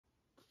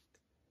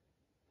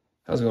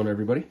How's it going,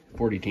 everybody?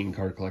 40 Teen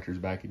Card Collectors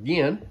back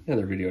again.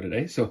 Another video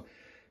today. So,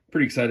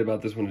 pretty excited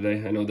about this one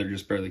today. I know they're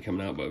just barely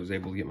coming out, but I was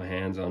able to get my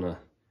hands on a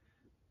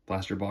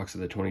blaster box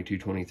of the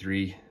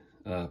 22-23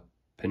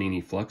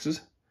 Panini Fluxes.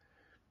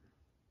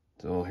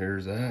 So,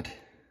 here's that.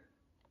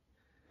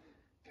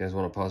 If you guys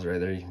want to pause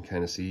right there, you can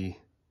kind of see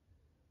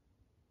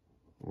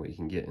what you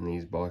can get in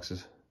these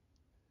boxes.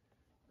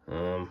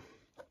 We're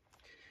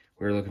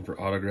looking for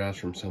autographs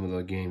from some of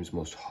the game's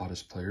most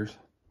hottest players.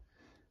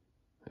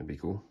 That'd be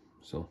cool.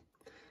 So,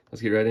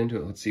 let's get right into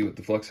it. Let's see what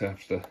the Flux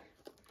has to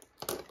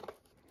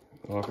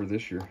offer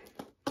this year.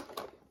 I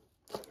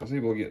was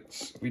able to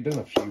get, we've done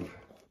a few.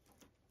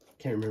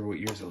 Can't remember what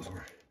years those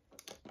were.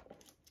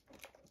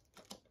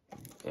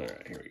 All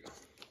right, here we go.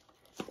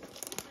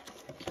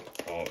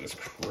 All this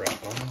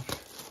crap off.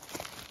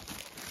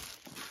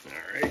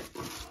 All right.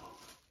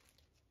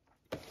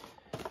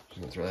 Just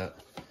gonna throw that.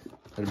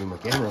 Had to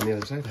move my camera on the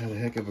other side. Had a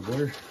heck of a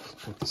glare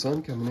with the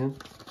sun coming in.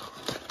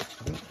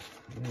 All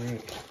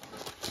right.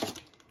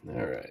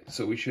 All right,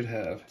 so we should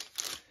have,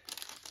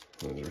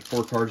 there's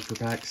 4 cards per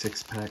pack,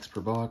 6 packs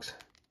per box.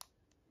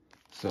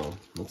 So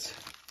let's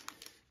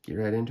get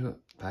right into it.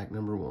 Pack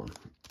number 1. Looks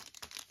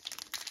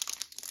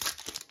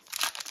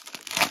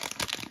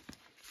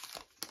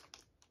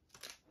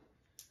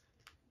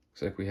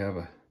like we have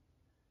a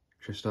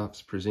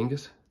Kristaps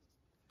Porzingis.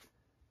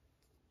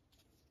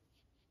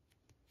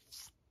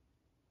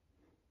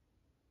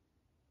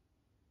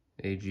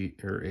 OG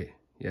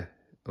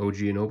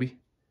Anunoby.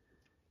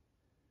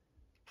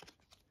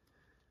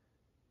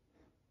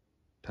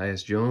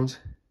 Tyus Jones.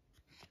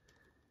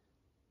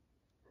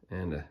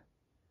 And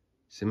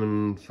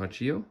Simon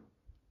Faccio.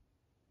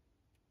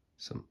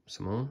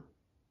 Simone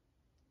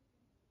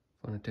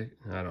Fonatic.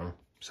 I don't know.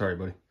 Sorry,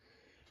 buddy.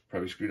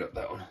 Probably screwed up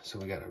that one. So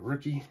we got a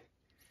rookie.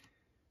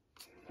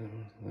 That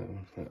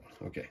one.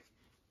 Okay.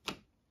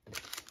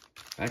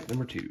 Pack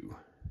number 2.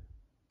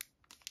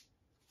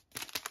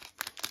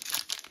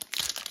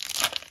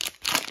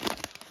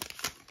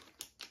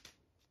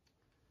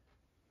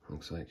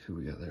 Looks like who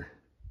we got there?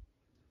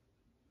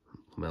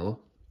 Melo.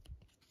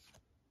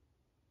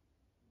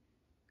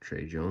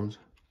 Trey Jones.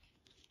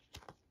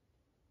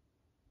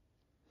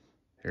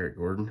 Eric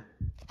Gordon.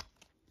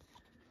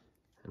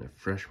 And a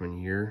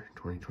freshman year,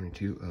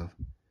 2022, of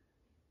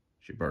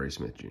Jabari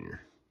Smith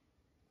Jr.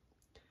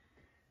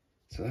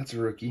 So that's a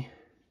rookie.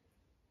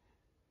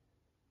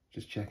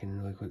 Just checking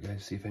really quick,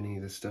 guys, see if any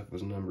of this stuff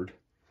was numbered.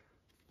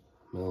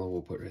 Melo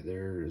we'll put right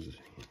there.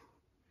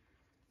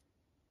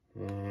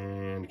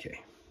 And okay.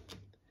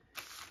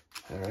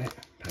 All right,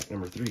 pack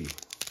number 3.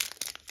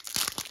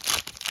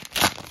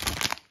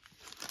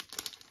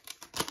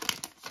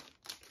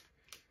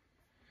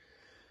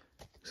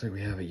 Looks like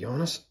we have a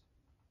Giannis,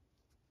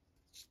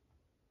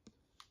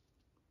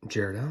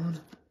 Jared Allen,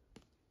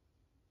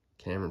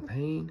 Cameron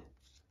Payne,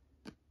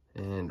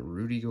 and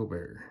Rudy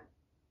Gobert.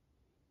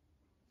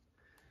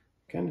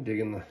 Kind of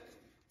digging the,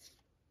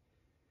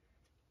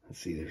 let's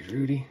see, there's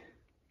Rudy,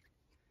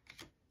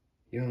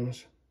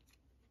 Giannis,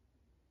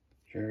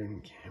 Jared,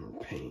 and Cameron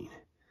Payne.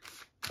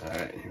 All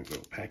right, here we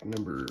go. Pack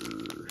number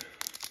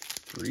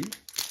 4.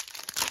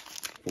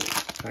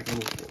 Pack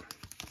number 4.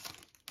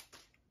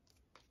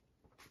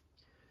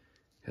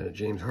 Got a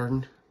James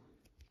Harden,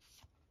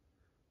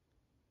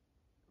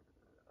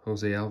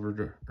 Jose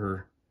Alvarado,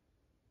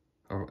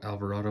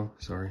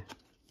 sorry.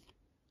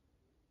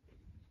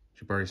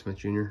 Jabari Smith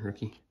Jr.,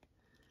 rookie.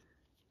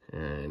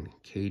 And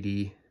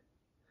KD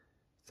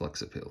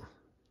Flux Appeal.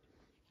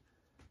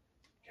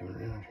 Coming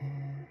around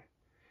here.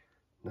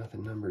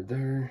 Nothing numbered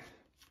there.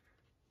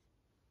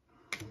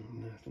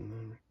 Nothing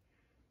numbered.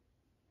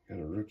 Got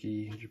a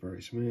rookie,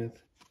 Jabari Smith.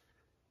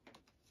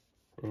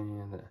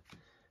 And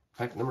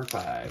pack number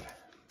 5.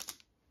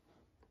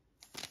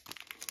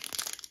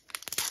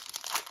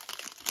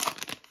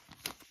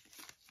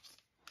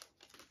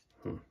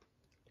 Don't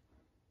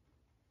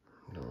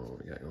know what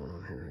we got going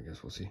on here. I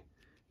guess we'll see.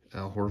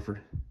 Al Horford,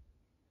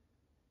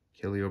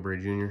 Kelly Oubre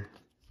Jr.,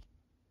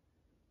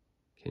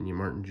 Kenyon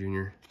Martin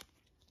Jr.,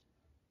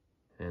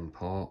 and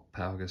Pau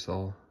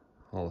Gasol,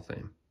 Hall of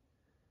Fame.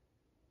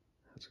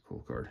 That's a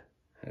cool card,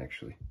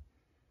 actually.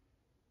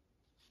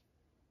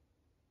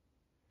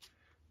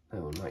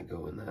 That one might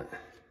go in that.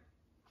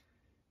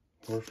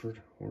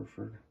 Horford,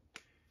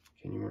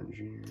 Kenyon Martin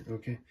Jr.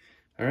 Okay.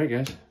 All right,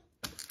 guys.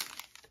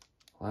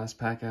 Last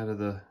pack out of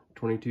the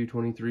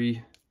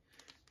 22-23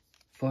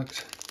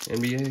 Flux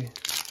NBA.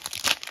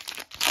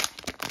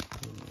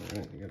 All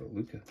right, we got a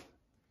Luka.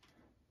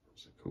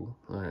 That's cool.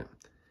 All right.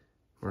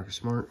 Marcus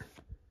Smart.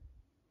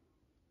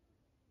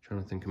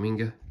 Jonathan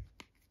Kuminga.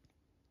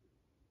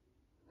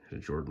 A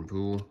Jordan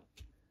Poole.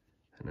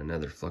 And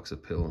another Flux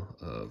Appeal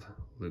of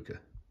Luka.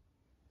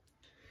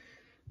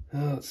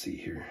 Let's see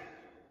here.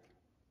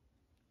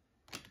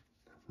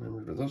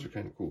 Remember, those are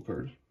kind of cool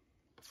cards.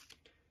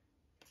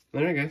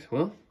 All right, guys.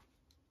 Well,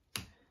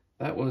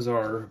 that was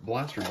our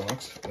blaster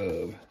box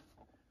of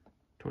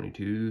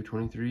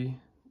 22-23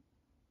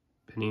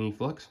 Panini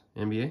Flux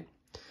NBA.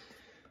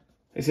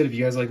 I said, if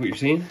you guys like what you're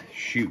seeing,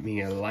 shoot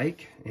me a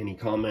like. Any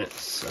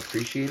comments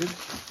appreciated.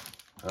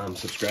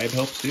 Subscribe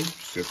helps too.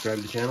 Subscribe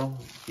to the channel.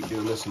 Keep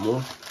doing this some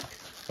more.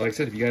 Like I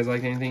said, if you guys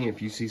like anything,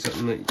 if you see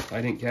something that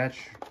I didn't catch,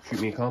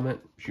 shoot me a comment.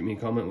 Shoot me a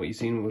comment what you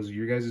seen was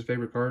your guys'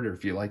 favorite card, or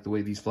if you like the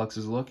way these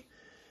fluxes look.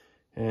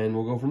 And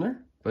we'll go from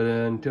there. But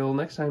until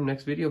next time,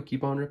 next video,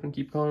 keep on ripping,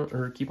 keep on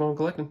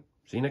collecting.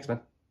 See you next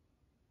time.